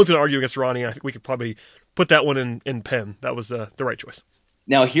no one's going to argue against Ronnie. I think we could probably put that one in pen. That was the right choice.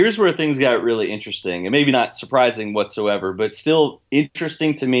 Now, here's where things got really interesting, and maybe not surprising whatsoever, but still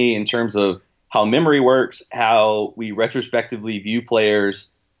interesting to me in terms of how memory works, how we retrospectively view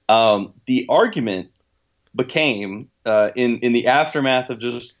players. The argument became, in the aftermath of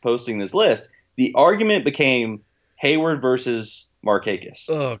just posting this list, the argument became Hayward versus Markakis.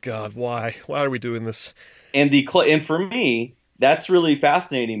 Oh, God, why? Why are we doing this? And for me, that's really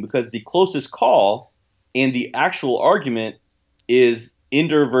fascinating because the closest call and the actual argument is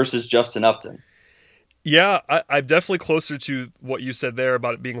Ender versus Justin Upton. Yeah, I'm definitely closer to what you said there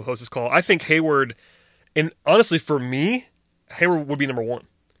about it being the closest call. I think Hayward, and honestly for me, Hayward would be number 1.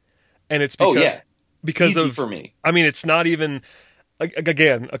 And it's because easy for me. I mean, it's not even,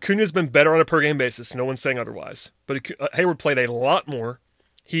 again, Acuna's been better on a per game basis. No one's saying otherwise. But Hayward played a lot more.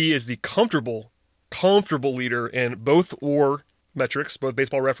 He is the comfortable leader in both WAR metrics, both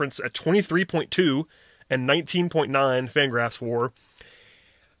Baseball Reference at 23.2 and 19.9 Fangraphs WAR.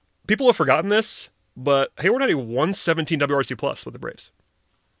 People have forgotten this, but Hayward had a 117 WRC plus with the Braves.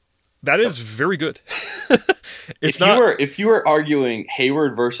 That is very good. If you were arguing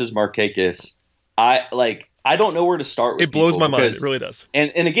Hayward versus Markakis, I don't know where to start with. It blows my mind. It really does.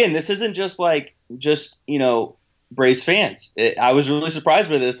 And again, this isn't just Braves fans. I was really surprised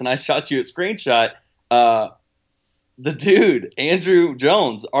by this, and I shot you a screenshot. The dude, Andrew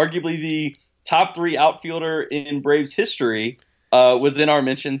Jones, arguably the top 3 outfielder in Braves history, was in our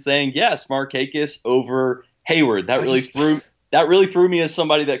mention saying, yes, Markakis over Hayward. That really threw me as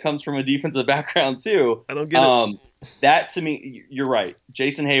somebody that comes from a defensive background too. I don't get it. That to me, you're right.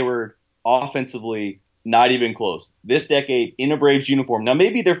 Jason Hayward, offensively, not even close. This decade in a Braves uniform. Now,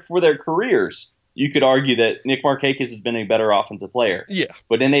 maybe they're for their careers. You could argue that Nick Markakis has been a better offensive player. Yeah.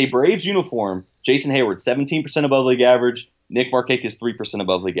 But in a Braves uniform, Jason Hayward, 17% above league average. Nick Markakis, 3%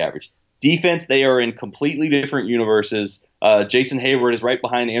 above league average. Defense, they are in completely different universes. Jason Hayward is right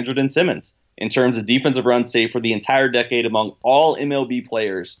behind Andrelton Simmons in terms of defensive runs saved for the entire decade among all MLB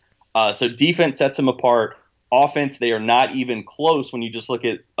players. So defense sets him apart. Offense, they are not even close when you just look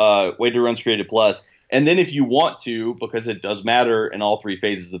at weighted runs created plus. And then if you want to, because it does matter in all three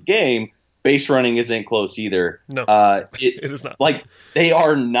phases of the game, base running isn't close either. No, it is not. Like, they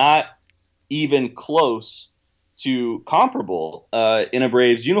are not even close to comparable in a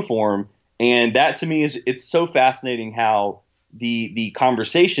Braves uniform. And that to me it's so fascinating how the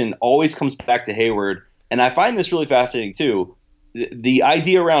conversation always comes back to Hayward. And I find this really fascinating too. The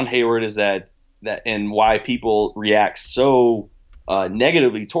idea around Hayward is that and why people react so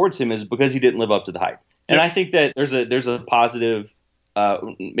negatively towards him is because he didn't live up to the hype. And I think that there's a positive,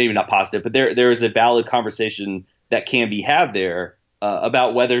 maybe not positive, but there is a valid conversation that can be had there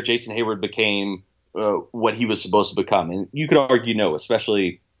about whether Jason Hayward became what he was supposed to become. And you could argue no,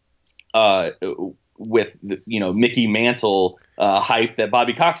 especially with Mickey Mantle hype that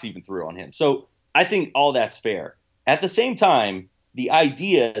Bobby Cox even threw on him. So I think all that's fair. At the same time, the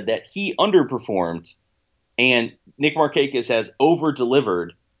idea that he underperformed and Nick Markakis has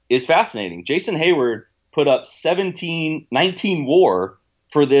over-delivered is fascinating. Jason Hayward put up 19 WAR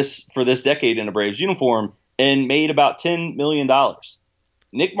for this decade in a Braves uniform and made about $10 million.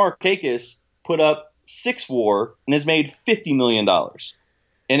 Nick Markakis put up 6 WAR and has made $50 million.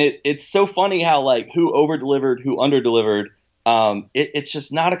 And it's so funny how, like, who over-delivered, who under-delivered. It's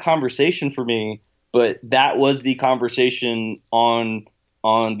just not a conversation for me. But that was the conversation on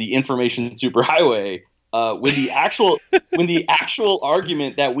the information superhighway when the actual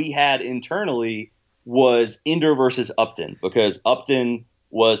argument that we had internally was Ender versus Upton, because Upton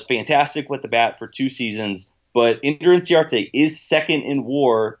was fantastic with the bat for 2 seasons, but Ender Inciarte is second in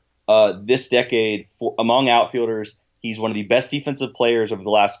WAR this decade among outfielders. He's one of the best defensive players over the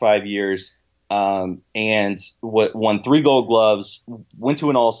last 5 years, and won 3 Gold Gloves, went to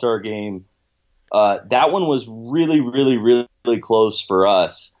an All-Star game. That one was really, really, really close for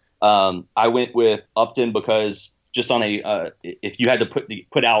us. I went with Upton because just on if you had to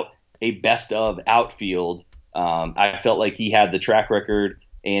put out a best of outfield, I felt like he had the track record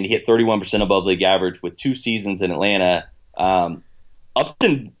and he hit 31% above league average with 2 seasons in Atlanta.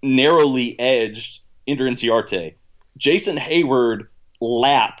 Upton narrowly edged Ender Inciarte. Jason Hayward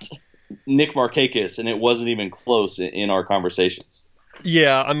lapped Nick Markakis, and it wasn't even close in our conversations.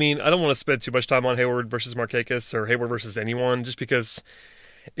 Yeah, I mean, I don't want to spend too much time on Hayward versus Markakis or Hayward versus anyone, just because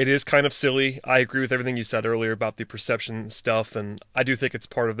it is kind of silly. I agree with everything you said earlier about the perception stuff, and I do think it's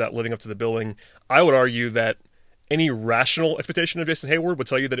part of that living up to the billing. I would argue that any rational expectation of Jason Hayward would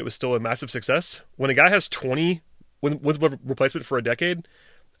tell you that it was still a massive success. When a guy has 20 wins above replacement for a decade,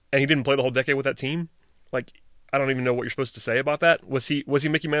 and he didn't play the whole decade with that team, like, I don't even know what you're supposed to say about that. Was he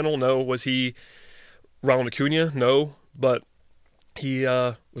Mickey Mantle? No. Was he Ronald Acuna? No. But he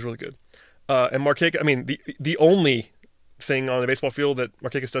was really good. And Markakis, I mean, the only thing on the baseball field that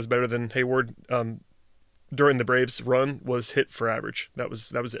Markakis does better than Hayward during the Braves run was hit for average. That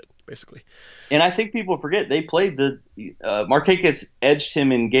was it, basically. And I think people forget they played Markakis edged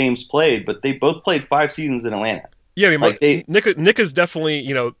him in games played, but they both played 5 seasons in Atlanta. Yeah, I mean, Nick is definitely,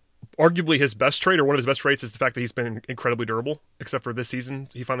 arguably his best trait, or one of his best traits, is the fact that he's been incredibly durable, except for this season.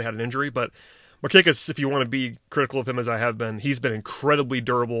 He finally had an injury, but Markakis, if you want to be critical of him as I have been, he's been incredibly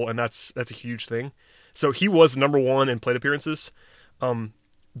durable, and that's a huge thing. So he was number 1 in plate appearances.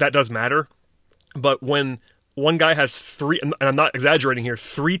 That does matter. But when one guy has 3, and I'm not exaggerating here,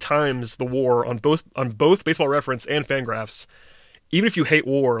 3 times the WAR on both Baseball Reference and Fangraphs, even if you hate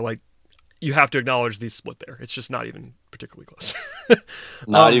WAR, like, you have to acknowledge the split there. It's just not even particularly close.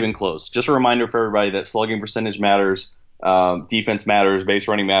 Not even close. Just a reminder for everybody that slugging percentage matters, defense matters, base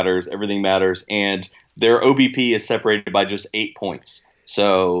running matters, everything matters, and their OBP is separated by just 8 points.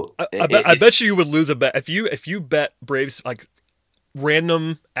 So I bet you would lose a bet if you bet Braves, like,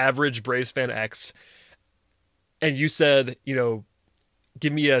 random average Braves fan X, and you said,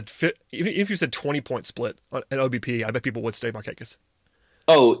 give me even if you said 20-point split on an OBP, I bet people would stay Markakis.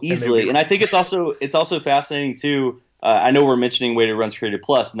 Oh, easily. And I think it's also fascinating too. I know we're mentioning weighted runs created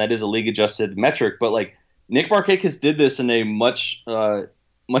plus, and that is a league adjusted metric, but like Nick Markakis did this in a much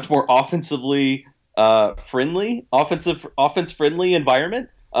more offensively friendly, offense friendly environment,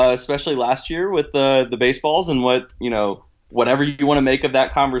 especially last year with the baseballs and whatever you want to make of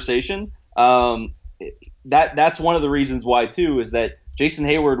that conversation. That's one of the reasons why too, is that Jason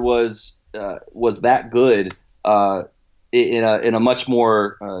Hayward was that good in a much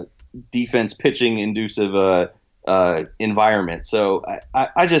more defense pitching inducive environment. So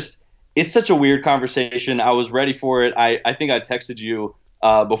I just, it's such a weird conversation. I was ready for it. I think I texted you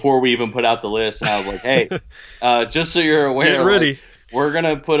before we even put out the list, and I was like, hey, just so you're aware, get ready. We're going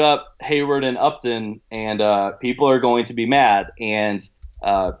to put up Hayward and Upton, and people are going to be mad. And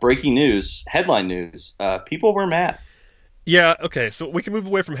breaking news, headline news, people were mad. Yeah, okay, so we can move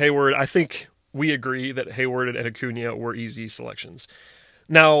away from Hayward. I think we agree that Hayward and Acuna were easy selections.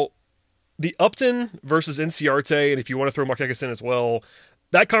 Now, the Upton versus Inciarte, and if you want to throw Markakis in as well,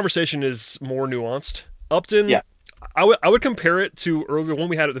 that conversation is more nuanced. Upton, yeah. I would compare it to earlier one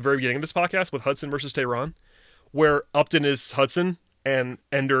we had at the very beginning of this podcast with Hudson versus Tehran, where Upton is Hudson and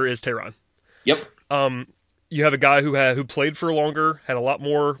Ender is Tehran. Yep. You have a guy who played for longer, had a lot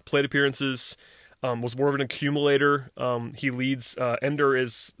more plate appearances, was more of an accumulator. He leads. Ender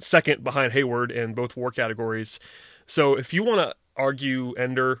is second behind Hayward in both WAR categories. So if you want to argue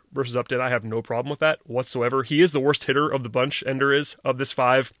Ender versus Upton, I have no problem with that whatsoever. He is the worst hitter of the bunch. Ender is, of this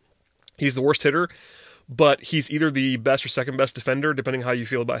five. He's the worst hitter, but he's either the best or second best defender, depending how you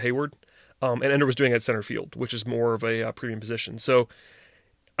feel about Hayward. And Ender was doing it at center field, which is more of a premium position. So,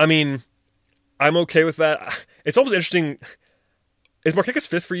 I mean, I'm okay with that. It's almost interesting. Is Markakis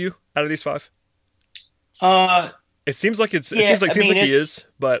fifth for you out of these five? It seems like he is,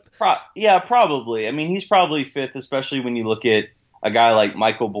 but probably. I mean, he's probably fifth, especially when you look at a guy like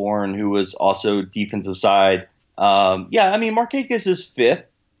Michael Bourne, who was also defensive side. I mean, Markakis is fifth.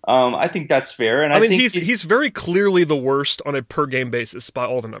 I think that's fair, and I think he's very clearly the worst on a per game basis by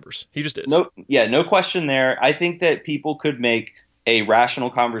all the numbers. He just is. No question there. I think that people could make a rational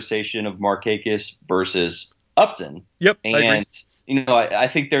conversation of Markakis versus Upton. Yep, and I agree. I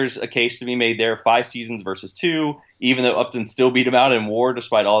think there's a case to be made there. 5 seasons versus 2, even though Upton still beat him out in WAR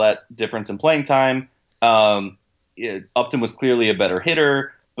despite all that difference in playing time. Upton was clearly a better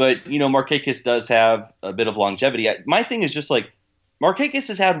hitter, but Markakis does have a bit of longevity. My thing is just like, Markakis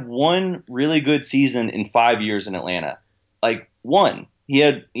has had one really good season in 5 years in Atlanta. Like, one. He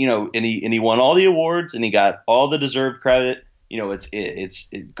had, and he won all the awards and he got all the deserved credit. It's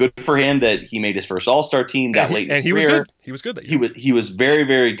good for him that he made his first All-Star team that late in his career. Was good. He was good that year. He was very,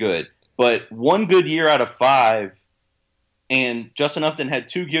 very good. But one good year out of 5, and Justin Upton had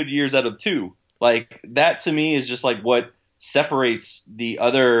 2 good years out of 2. Like, that to me is just like what separates the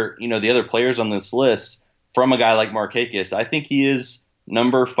other players on this list from a guy like Markakis. I think he is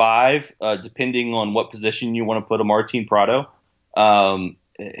number 5, depending on what position you want to put a Martin Prado,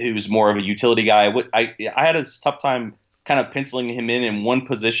 who's more of a utility guy. I had a tough time kind of penciling him in one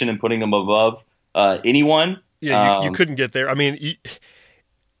position and putting him above anyone. Yeah, you couldn't get there. I mean,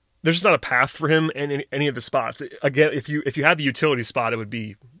 there's just not a path for him in any of the spots. Again, if you had the utility spot, it would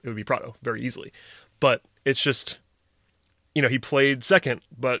be Prado very easily. But it's just, he played second,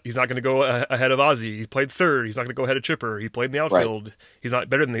 but he's not going to go ahead of Ozzie. He played third. He's not going to go ahead of Chipper. He played in the outfield. Right. He's not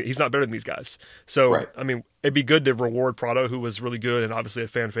better than these guys. So, right. I mean, it'd be good to reward Prado, who was really good and obviously a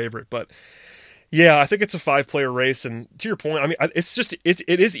fan favorite. But yeah, I think it's a 5-player race. And to your point, I mean,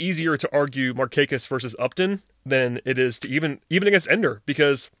 it is easier to argue Markakis versus Upton than it is to even against Ender,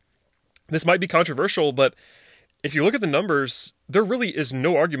 because this might be controversial, but if you look at the numbers, there really is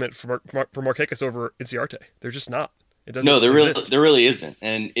no argument for Markakis over Inciarte. They're just not. It doesn't. No, there really isn't,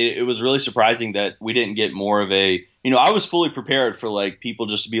 and it was really surprising that we didn't get more of a. I was fully prepared for like people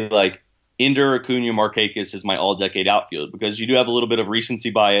just to be like, Ender, Acuna, Markakis is my all-decade outfield, because you do have a little bit of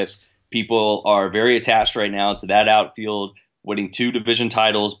recency bias. People are very attached right now to that outfield, winning 2 division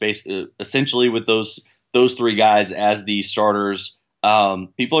titles, essentially with those 3 guys as the starters.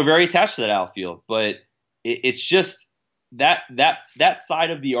 People are very attached to that outfield, but it's just that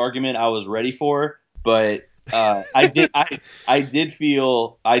side of the argument I was ready for, but. I did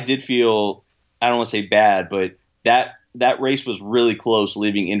feel I don't want to say bad, but that race was really close,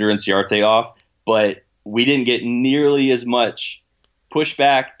 leaving Ender Inciarte off, but we didn't get nearly as much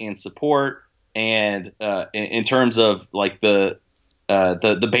pushback and support, and in terms of like the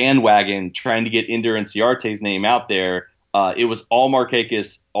bandwagon trying to get Ender Inciarte's name out there, it was all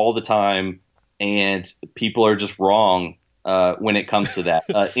Markakis all the time, and people are just wrong when it comes to that.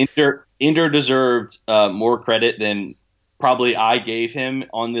 Ender deserved more credit than probably I gave him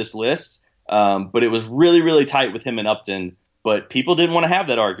on this list, but it was really, really tight with him and Upton. But people didn't want to have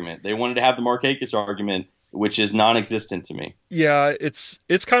that argument. They wanted to have the Markakis argument, which is non-existent to me. Yeah, it's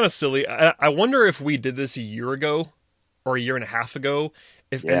kind of silly. I wonder if we did this a year ago or a year and a half ago,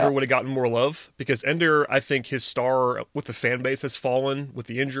 if Ender would have gotten more love, because Ender, I think his star with the fan base has fallen with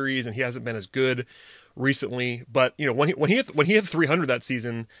the injuries, and he hasn't been as good recently. But when he hit 300 that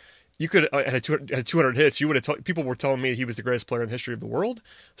season, you could had 200 hits. You would have people were telling me he was the greatest player in the history of the world.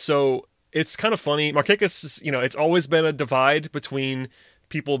 So it's kind of funny. Markakis, it's always been a divide between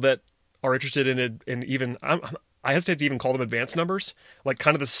people that are interested in it, and even I hesitate to even call them advanced numbers, like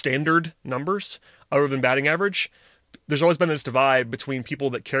kind of the standard numbers other than batting average. There's always been this divide between people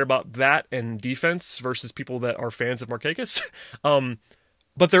that care about that and defense versus people that are fans of Markakis.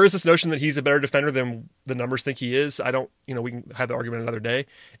 But there is this notion that he's a better defender than the numbers think he is. We can have the argument another day.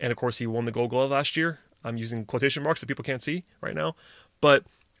 And of course, he won the Gold Glove last year. I'm using quotation marks that people can't see right now, but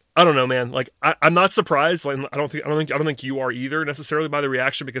I don't know, man. Like, I'm not surprised. Like, I don't think you are either necessarily by the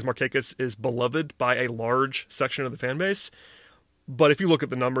reaction, because Markakis is beloved by a large section of the fan base. But if you look at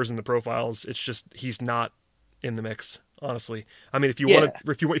the numbers and the profiles, it's just he's not in the mix. Honestly, I mean, if you want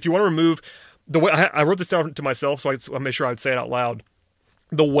to remove the way I wrote this down to myself, so I made sure I'd say it out loud.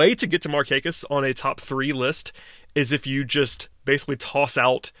 The way to get to Markakis on a top 3 list is if you just basically toss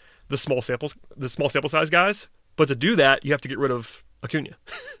out the small sample size guys. But to do that, you have to get rid of Acuna.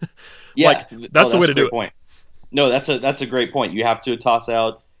 That's the way to do it. No, that's a great point. You have to toss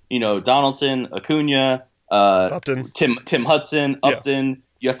out, Donaldson, Acuna, Upton. Tim Hudson, Upton. Yeah.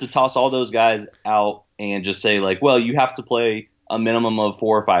 You have to toss all those guys out and just say, like, well, you have to play a minimum of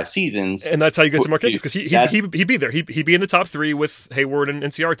 4 or 5 seasons. And that's how you get to Markakis, because he'd be there. He'd be in the top 3 with Hayward and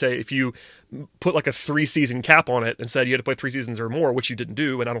Inciarte if you put like a 3-season cap on it and said you had to play 3 seasons or more, which you didn't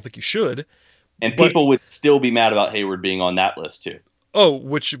do, and I don't think you should. And people would still be mad about Hayward being on that list too. Oh,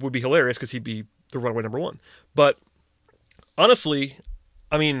 which would be hilarious because he'd be the runaway number 1. But honestly,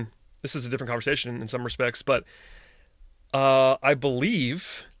 I mean, this is a different conversation in some respects, but I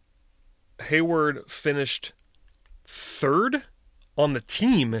believe Hayward finished 3rd on the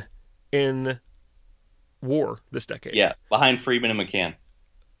team in WAR this decade. Yeah, behind Freeman and McCann.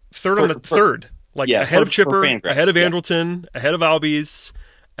 Third. Ahead of Chipper, ahead of Andrelton, ahead of Albies,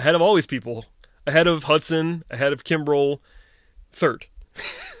 ahead of all these people, ahead of Hudson, ahead of Kimbrel. 3rd.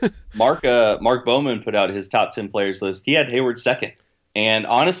 Mark Bowman put out his top 10 players list. He had Hayward 2nd. And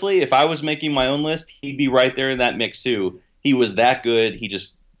honestly, if I was making my own list, he'd be right there in that mix too. He was that good. He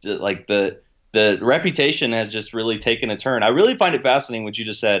just, like, the reputation has just really taken a turn. I really find it fascinating what you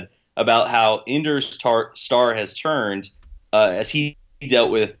just said about how Ender's star has turned as he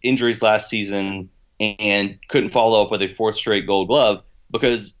dealt with injuries last season and couldn't follow up with a 4th straight Gold Glove.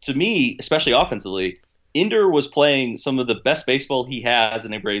 Because to me, especially offensively, Ender was playing some of the best baseball he has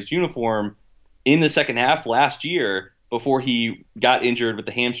in a Braves uniform in the second half last year before he got injured with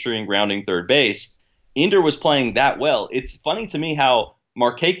the hamstring grounding third base. Ender was playing that well. It's funny to me how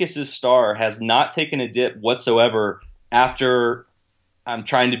Markakis' star has not taken a dip whatsoever after, I'm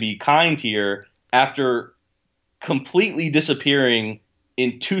trying to be kind here, after completely disappearing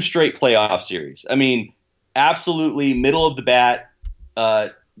in 2 straight playoff series. I mean, absolutely middle of the bat,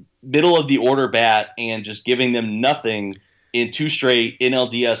 middle of the order bat, and just giving them nothing in 2 straight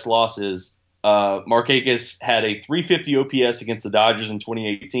NLDS losses. Markakis had a 350 OPS against the Dodgers in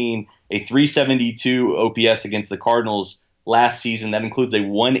 2018, a 372 OPS against the Cardinals last season. That includes a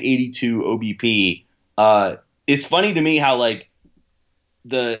 182 OBP. It's funny to me how, like,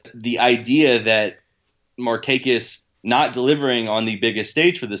 the idea that Markakis not delivering on the biggest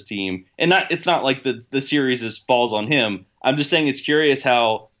stage for this team, and it's not like the series falls on him. I'm just saying it's curious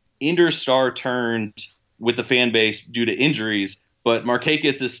how Ender's star turned with the fan base due to injuries, but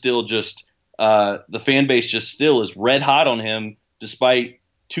Markakis is still just the fan base just still is red hot on him despite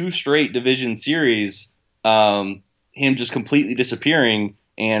 2 straight division series. Him just completely disappearing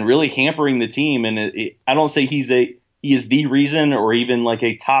and really hampering the team. And I don't say he is the reason or even like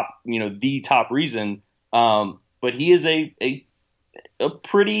a top, the top reason. But he is a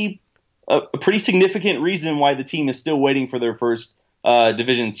pretty significant reason why the team is still waiting for their first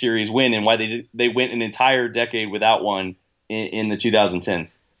division series win and why they went an entire decade without one in the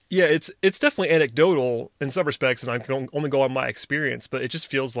 2010s. Yeah, it's definitely anecdotal in some respects, and I can only go on my experience, but it just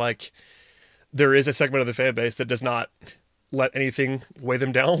feels like there is a segment of the fan base that does not let anything weigh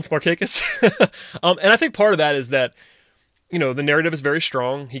them down with Markakis. And I think part of that is that, the narrative is very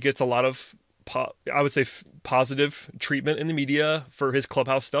strong. He gets a lot of, I would say, positive treatment in the media for his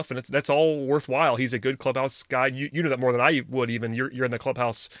clubhouse stuff, and that's all worthwhile. He's a good clubhouse guy. You know that more than I would even. You're in the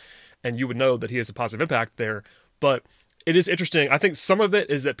clubhouse, and you would know that he has a positive impact there. But it is interesting. I think some of it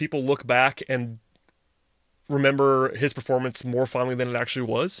is that people look back and remember his performance more fondly than it actually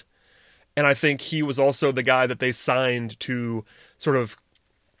was. And I think he was also the guy that they signed to sort of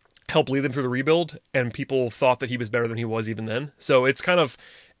help lead them through the rebuild, and people thought that he was better than he was even then. So it kind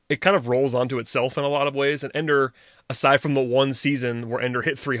of rolls onto itself in a lot of ways. And Ender, aside from the one season where Ender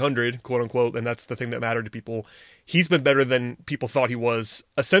hit 300, quote unquote, and that's the thing that mattered to people, he's been better than people thought he was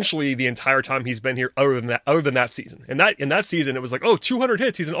essentially the entire time he's been here, other than that season. And in that season, it was like, oh, 200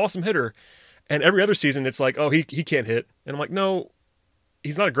 hits, he's an awesome hitter. And every other season, it's like, oh, he can't hit. And I'm like, no,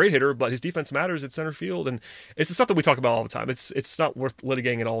 he's not a great hitter, but his defense matters at center field. And it's the stuff that we talk about all the time. It's not worth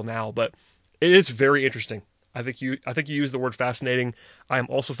litigating at all now, but it is very interesting. I think you use the word fascinating. I am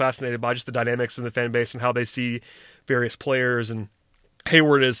also fascinated by just the dynamics in the fan base and how they see various players. And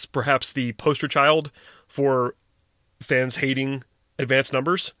Hayward is perhaps the poster child for fans hating advanced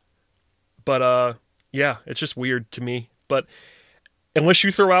numbers. But yeah, it's just weird to me. But unless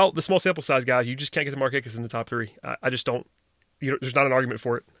you throw out the small sample size guys, you just can't get the Markakis in the top three. I just don't. There's not an argument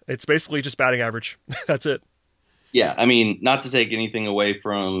for it. It's basically just batting average. That's it. Yeah, I mean, not to take anything away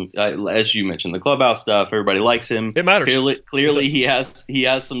from, as you mentioned, the clubhouse stuff. Everybody likes him. It matters. Clearly, he has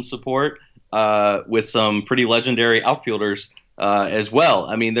some support with some pretty legendary outfielders as well.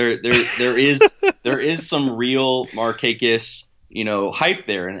 I mean, there is some real Markakis, hype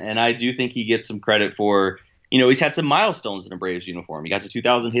there, and I do think he gets some credit for. He's had some milestones in a Braves uniform. He got to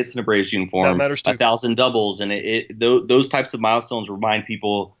 2,000 hits in a Braves uniform, that matters too. 1,000 doubles, and those types of milestones remind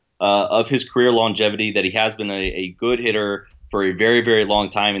people of his career longevity, that he has been a good hitter for a very, very long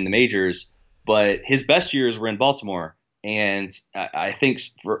time in the majors. But his best years were in Baltimore, and I think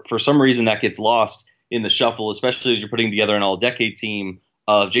for some reason that gets lost in the shuffle, especially as you're putting together an all-decade team.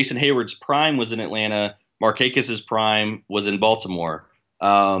 Jason Hayward's prime was in Atlanta. Markakis' prime was in Baltimore.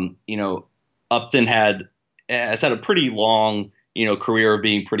 Upton has had a pretty long, career of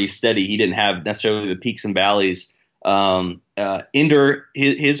being pretty steady. He didn't have necessarily the peaks and valleys. Ender,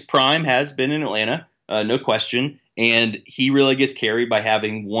 his prime has been in Atlanta, no question. And he really gets carried by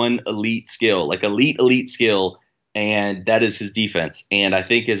having one elite skill, like elite skill. And that is his defense. And I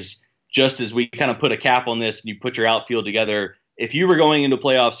think just as we kind of put a cap on this and you put your outfield together, if you were going into a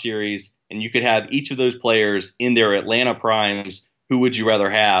playoff series and you could have each of those players in their Atlanta primes, who would you rather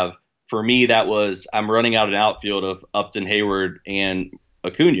have? For me, that was, I'm running out an outfield of Upton, Hayward, and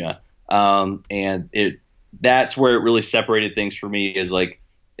Acuna. That's where it really separated things for me, is like,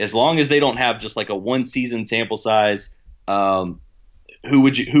 as long as they don't have just like a one season sample size, who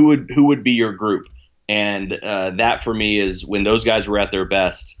would be your group? And that for me is when those guys were at their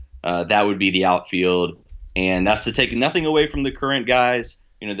best, that would be the outfield. And that's to take nothing away from the current guys.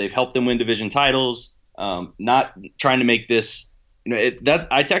 They've helped them win division titles. Not trying to make this,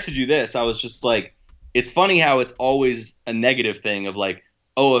 I texted you this. I was just like, it's funny how it's always a negative thing of like,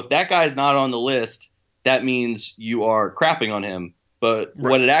 oh, if that guy's not on the list, that means you are crapping on him. But right.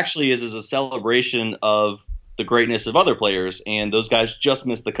 What it actually is a celebration of the greatness of other players. And those guys just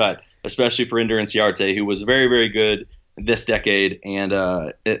missed the cut, especially for Ender Inciarte, who was very, very good this decade. And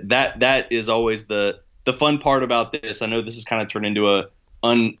that is always the fun part about this. I know this has kind of turned into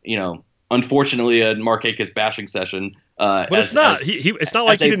unfortunately a Markakis bashing session. But it's not. It's not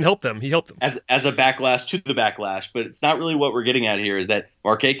like he didn't help them. He helped them. As a backlash to the backlash. But it's not really what we're getting at here, is that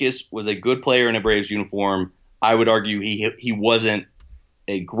Markakis was a good player in a Braves uniform. I would argue he wasn't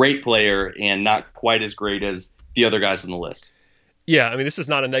a great player and not quite as great as the other guys on the list. Yeah, I mean, this is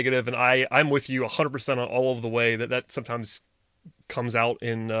not a negative, and I'm with you 100% on all of the way that sometimes comes out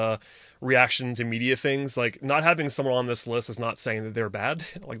in reaction to media things. Like, not having someone on this list is not saying that they're bad.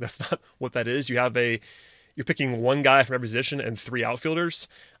 Like, that's not what that is. You're picking one guy from every position and three outfielders.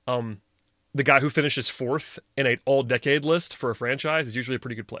 The guy who finishes fourth in an all-decade list for a franchise is usually a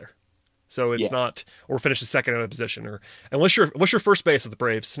pretty good player. So it's not, or finishes second in a position, or unless you're first base with the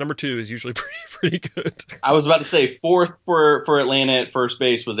Braves, number two is usually pretty good. I was about to say fourth for Atlanta at first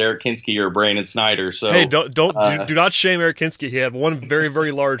base was Eric Kinske or Brandon Snyder. So hey, do not shame Eric Kinske. He had one very,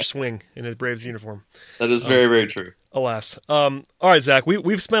 very large swing in his Braves uniform. That is very, very true. Alas. All right, Zach,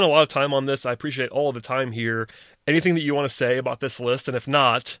 we've spent a lot of time on this. I appreciate all of the time here. Anything that you want to say about this list? And if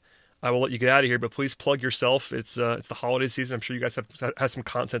not, I will let you get out of here, but please plug yourself. It's the holiday season. I'm sure you guys have some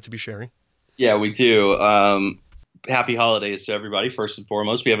content to be sharing. Yeah, we do. Happy holidays to everybody, first and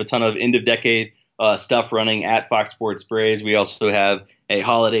foremost. We have a ton of end-of-decade stuff running at Fox Sports Braves. We also have a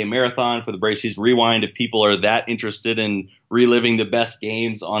holiday marathon for the Braves Season Rewind if people are that interested in reliving the best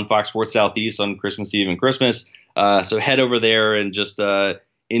games on Fox Sports Southeast on Christmas Eve and Christmas. So head over there and just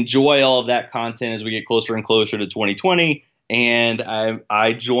enjoy all of that content as we get closer and closer to 2020. And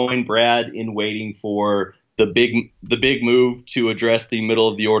I join Brad in waiting for the big move to address the middle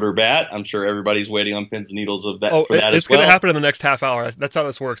of the order bat. I'm sure everybody's waiting on pins and needles of that. For that it's as well. going to happen in the next half hour. That's how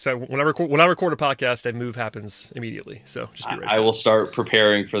this works. So when I record a podcast, a move happens immediately. So just be ready. I will start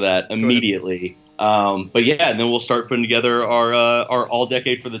preparing for that immediately. But yeah, and then we'll start putting together our all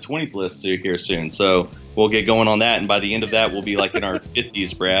decade for the 20s list here soon. So we'll get going on that, and by the end of that, we'll be like in our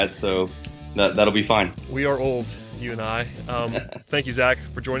 50s, Brad. So that'll be fine. We are old, you and I. Thank you, Zach,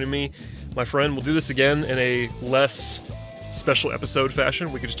 for joining me. My friend, we'll do this again in a less special episode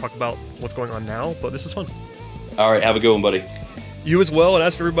fashion. We could just talk about what's going on now, but this was fun. All right, have a good one, buddy. You as well, and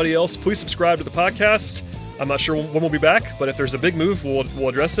as for everybody else, please subscribe to the podcast. I'm not sure when we'll be back, but if there's a big move, we'll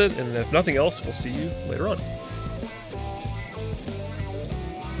address it, and if nothing else, we'll see you later on.